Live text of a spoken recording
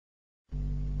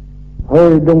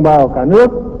Hỡi đồng bào cả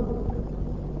nước,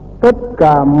 tất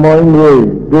cả mọi người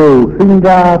đều sinh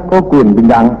ra có quyền bình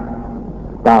đẳng,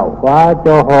 tạo hóa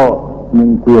cho họ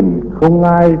những quyền không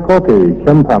ai có thể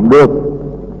xâm phạm được.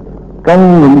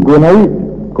 Trong những quyền ấy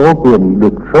có quyền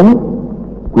được sống,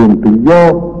 quyền tự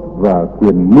do và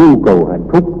quyền mưu cầu hạnh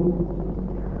phúc.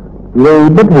 Lời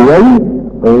bất hủ ấy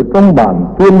ở trong bản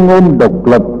Tuyên Ngôn độc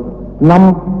lập năm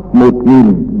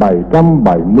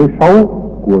 1776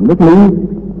 của nước Mỹ.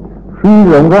 Suy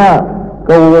luận ra,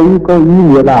 câu ấy có ý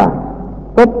nghĩa là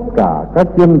tất cả các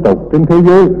dân tộc trên thế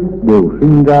giới đều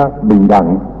sinh ra bình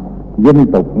đẳng. Dân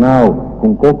tộc nào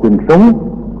cũng có quyền sống,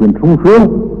 quyền sung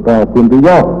sướng và quyền tự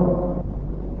do.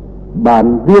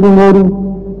 Bản Tuyên Ngôn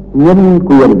nhân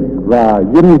quyền và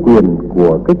dân quyền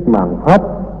của cách mạng Pháp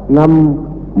năm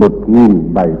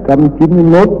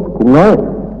 1791 cũng nói: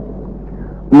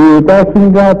 người ta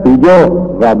sinh ra tự do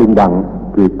và bình đẳng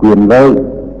về quyền lợi,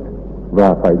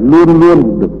 và phải luôn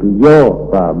luôn được tự do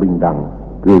và bình đẳng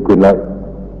về quyền lợi.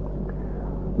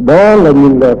 Đó là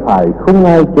những lẽ phải không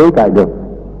ai chối cãi được.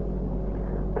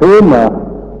 Thế mà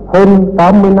hơn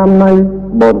 80 năm nay,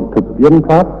 bọn thực dân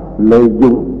Pháp lợi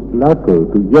dụng lá cờ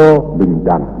tự do, bình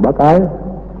đẳng, bác ái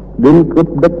đến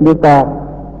cướp đất nước ta,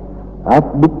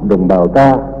 áp bức đồng bào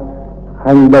ta.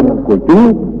 Hành động của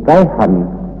chúng trái hẳn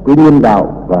với nhân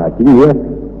đạo và chính nghĩa.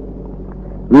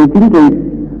 Vì chính trị,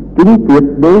 chúng tuyệt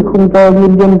đối không cho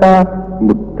nhân dân ta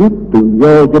một chút tự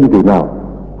do dân chủ nào.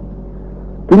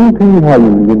 Chúng thi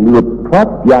hành những luật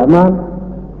pháp dã man.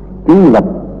 Chúng lập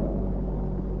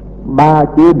 3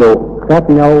 chế độ khác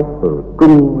nhau ở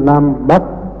Trung, Nam, Bắc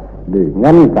để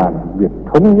ngăn cản việc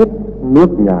thống nhất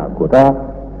nước nhà của ta,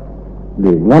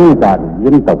 để ngăn cản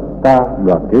dân tộc ta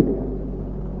đoàn kết.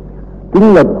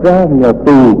 Chúng lập ra nhà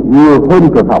tù nhiều hơn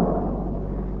trường học.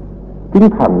 Chúng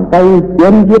thẳng tay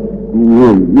chém giết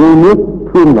người yêu nước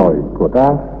thương nổi của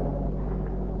ta.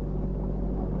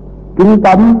 Chúng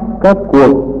tắm các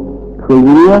cuộc khởi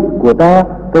nghĩa của ta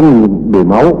trong những bể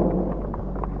máu.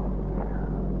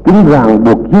 Chúng ràng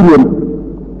buộc dư luận,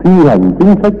 thi hành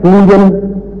chính sách ngu dân.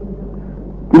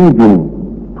 Chúng dùng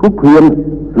thuốc huyên,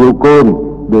 rượu cồn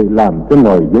để làm cho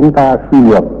nòi giống ta suy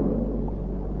nhược.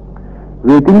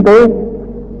 Về kinh tế,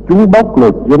 chúng bóc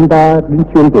lột dân ta đến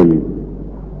xương tủy,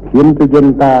 khiến cho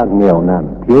dân ta nghèo nàn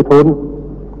thiếu thốn,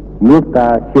 nước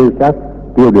ta xê xác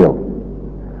tiêu điều.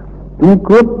 Chúng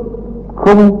cướp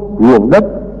không ruộng đất,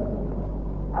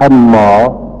 hầm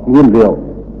mỏ nguyên liệu.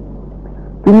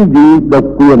 Chúng giữ độc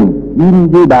quyền in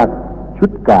dây bạc xuất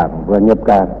cảng và nhập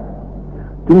cảng.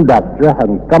 Chúng đặt ra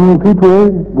hàng trăm thứ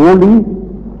thuế vô lý,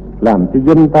 làm cho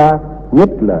dân ta,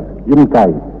 nhất là dân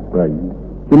cày và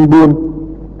dân buôn,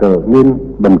 trở nên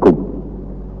bần cùng.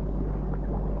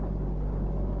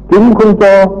 Chúng không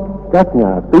cho các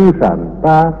nhà tư sản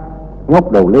ta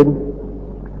ngóc đầu lên.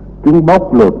 Chúng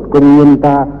bóc lột công nhân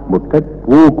ta một cách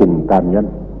vô cùng tàn nhẫn.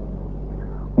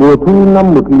 Mùa thu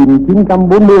năm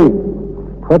 1940,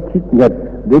 phát xít Nhật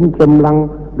đến xâm lăng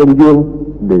Đông Dương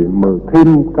để mở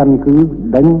thêm căn cứ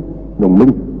đánh đồng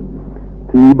minh,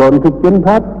 thì bọn thực dân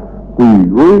Pháp quỳ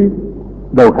gối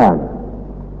đầu hàng,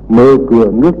 mở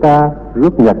cửa nước ta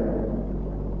rước Nhật.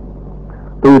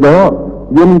 Từ đó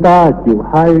dân ta chịu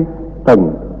 2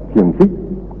 tầng xiềng xích,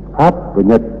 Pháp và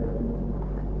Nhật.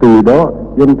 Từ đó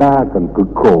dân ta cần cực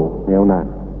khổ nghèo nàn.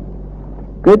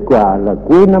 Kết quả là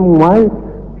cuối năm ngoái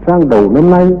sang đầu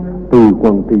năm nay, từ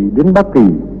Quảng Trị đến Bắc Kỳ,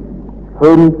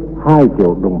 hơn 2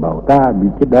 triệu đồng bào ta bị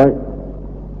chết đói.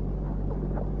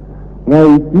 Ngày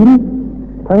 9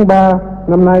 tháng 3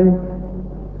 năm nay,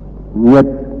 Nhật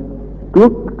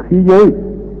tước khí giới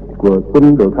của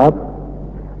quân đội Pháp.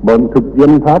 Bọn thực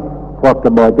dân Pháp hoặc là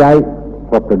bỏ chạy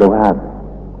hoặc là đầu hàng.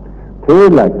 Thế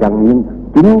là chẳng những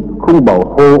chúng không bảo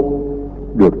hộ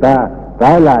được ta,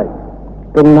 trái lại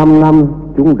trong 5 năm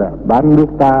chúng đã bán nước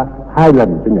ta 2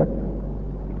 lần cho Nhật.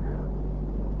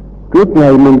 Trước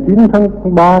ngày 19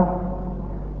 tháng 3,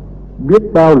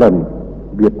 biết bao lần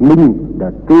Việt Minh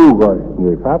đã kêu gọi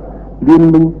người Pháp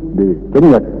liên minh để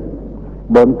chống Nhật.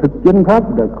 Bọn thực dân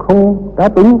Pháp đã không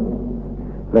đáp ứng,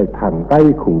 lại thẳng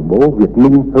tay khủng bố Việt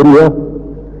Minh hơn nữa.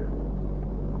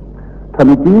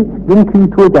 Thậm chí đến khi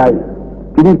thua chạy,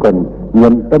 chúng còn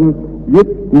nhận tâm giết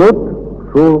nốt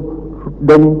số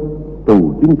đông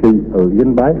tù chính trị ở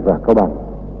Yên Bái và Cao Bằng.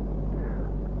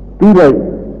 Tuy vậy,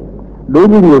 đối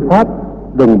với người Pháp,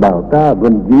 đồng bào ta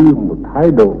vẫn giữ một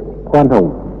thái độ khoan hồng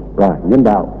và nhân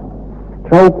đạo.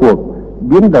 Sau cuộc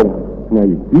biến động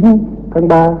ngày 9 tháng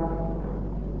 3,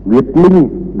 Việt Minh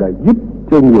đã giúp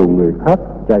cho nhiều người Pháp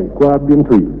chạy qua biên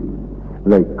thủy,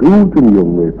 lại cứu cho nhiều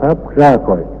người Pháp ra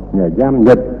khỏi nhà giam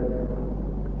Nhật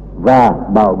và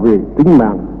bảo vệ tính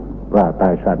mạng và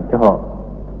tài sản cho họ.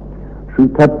 Sự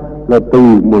thật là từ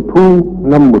mùa thu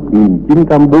năm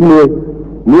 1940,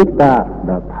 nước ta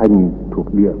đã thành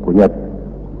thuộc địa của Nhật,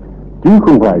 chứ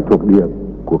không phải thuộc địa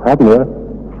của Pháp nữa.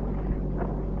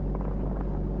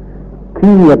 Khi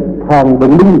Nhật hàng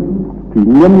đồng minh thì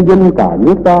nhân dân cả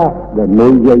nước ta đã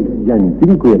nổi dậy giành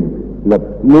chính quyền, lập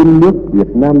nên nước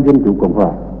Việt Nam Dân Chủ Cộng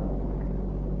Hòa.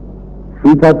 Sự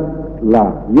thật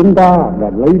là dân ta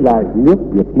đã lấy lại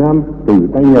nước Việt Nam từ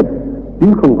tay Nhật, chứ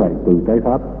không phải từ tay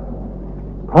Pháp.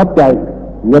 Pháp chạy,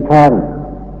 Nhật hàng,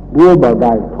 vua Bảo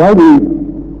Đại thoái đi,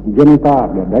 dân ta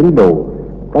đã đánh đổ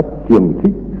các triều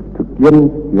thích thực dân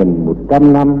gần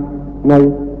 100 năm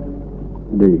nay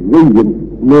để gây dựng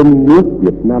nên nước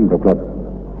Việt Nam độc lập.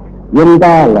 Dân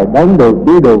ta lại đánh đổ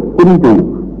chế độ quân chủ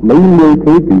mấy mươi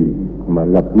thế kỷ mà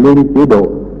lập nên chế độ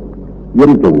dân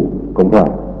chủ cộng hòa.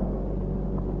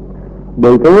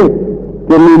 Bởi thế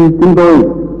cho nên chúng tôi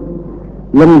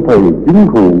lâm thời chính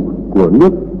phủ của nước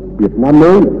Việt Nam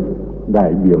mới,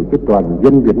 đại biểu cho toàn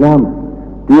dân Việt Nam,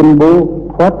 tuyên bố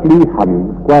thoát ly hẳn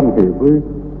quan hệ với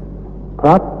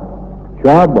Pháp,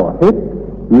 xóa bỏ hết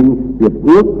những hiệp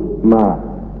ước mà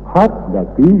Pháp đã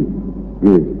ký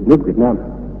về nước Việt Nam,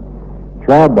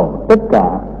 xóa bỏ tất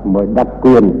cả mọi đặc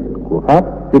quyền của Pháp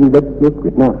trên đất nước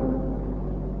Việt Nam.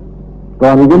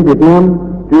 Toàn dân Việt Nam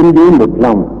tuyên bố một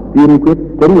lòng kiên quyết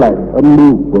chống lại âm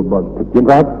mưu của bọn thực dân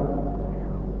Pháp.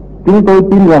 Chúng tôi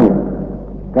tin rằng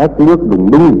các nước đồng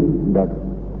minh đã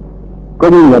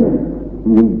công nhận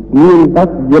những nguyên tắc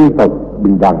dân tộc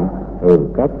bình đẳng ở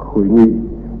các hội nghị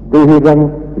Tehran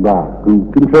và Cựu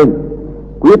Kim Sơn,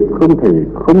 quyết không thể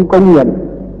không công nhận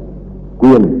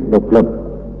quyền độc lập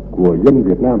của dân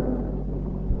Việt Nam.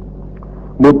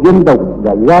 Một dân tộc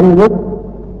đã gan gốc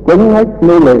chống ách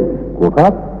nô lệ của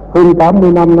Pháp hơn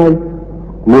 80 năm nay,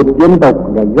 một dân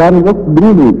tộc đã gan gốc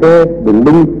đứng về phe đồng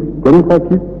minh chống phát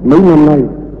xít mấy năm nay.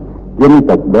 Dân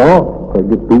tộc đó phải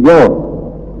được tự do,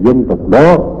 dân tộc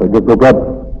đó phải được độc lập.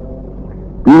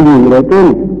 Vì những lẽ trên,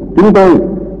 chúng tôi,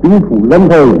 chính phủ lâm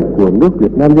thời của nước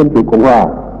Việt Nam Dân Chủ Cộng Hòa,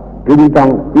 trân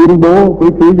trọng tuyên bố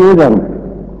với thế giới rằng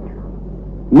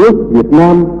nước Việt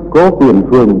Nam có quyền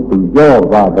hưởng tự do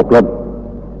và độc lập,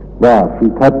 và sự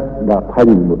thật đã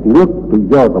thành một nước tự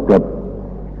do độc lập.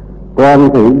 Toàn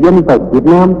thể dân tộc Việt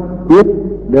Nam quyết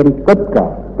đem tất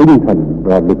cả tinh thần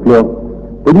và lực lượng,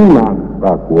 tính mạng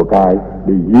và của cải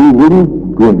để giữ vững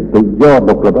quyền tự do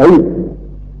độc lập ấy.